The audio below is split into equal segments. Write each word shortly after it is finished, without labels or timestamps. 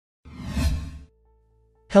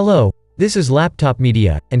Hello, this is Laptop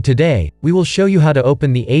Media, and today, we will show you how to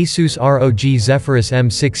open the ASUS ROG Zephyrus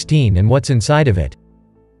M16 and what's inside of it.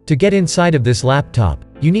 To get inside of this laptop,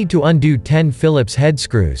 you need to undo 10 Phillips head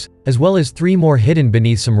screws, as well as 3 more hidden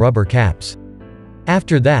beneath some rubber caps.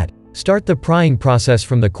 After that, start the prying process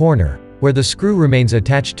from the corner, where the screw remains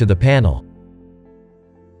attached to the panel.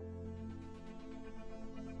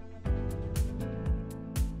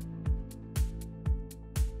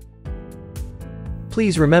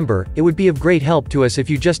 Please remember, it would be of great help to us if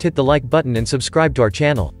you just hit the like button and subscribe to our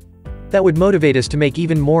channel. That would motivate us to make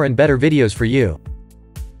even more and better videos for you.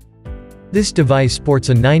 This device sports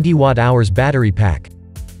a 90 watt-hours battery pack.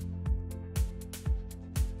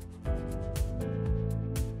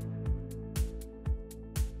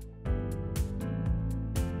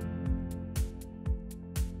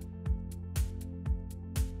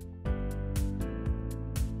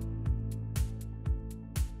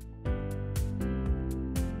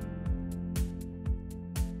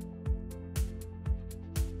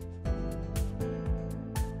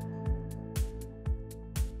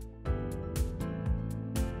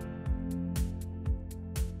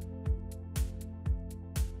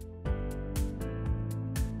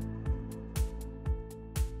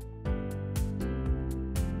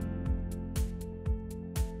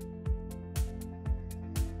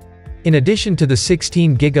 In addition to the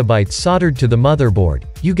 16 GB soldered to the motherboard,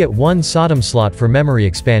 you get one SODIMM slot for memory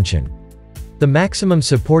expansion. The maximum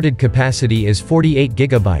supported capacity is 48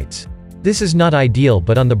 GB. This is not ideal,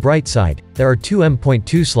 but on the bright side, there are 2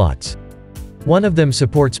 M.2 slots. One of them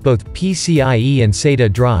supports both PCIe and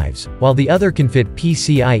SATA drives, while the other can fit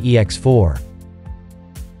PCIe X4.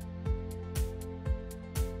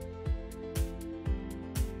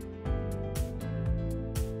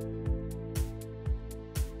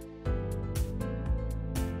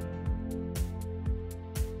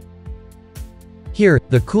 Here,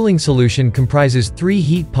 the cooling solution comprises 3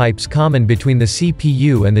 heat pipes common between the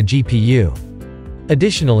CPU and the GPU.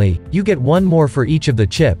 Additionally, you get one more for each of the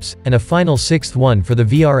chips, and a final 6th one for the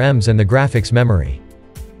VRMs and the graphics memory.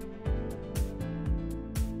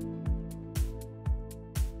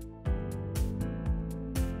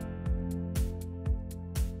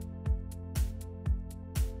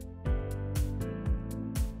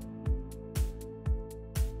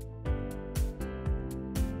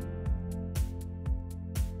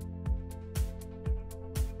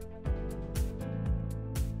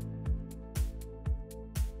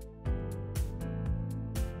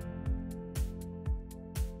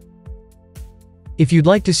 If you'd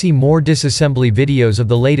like to see more disassembly videos of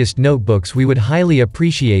the latest notebooks, we would highly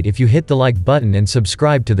appreciate if you hit the like button and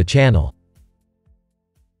subscribe to the channel.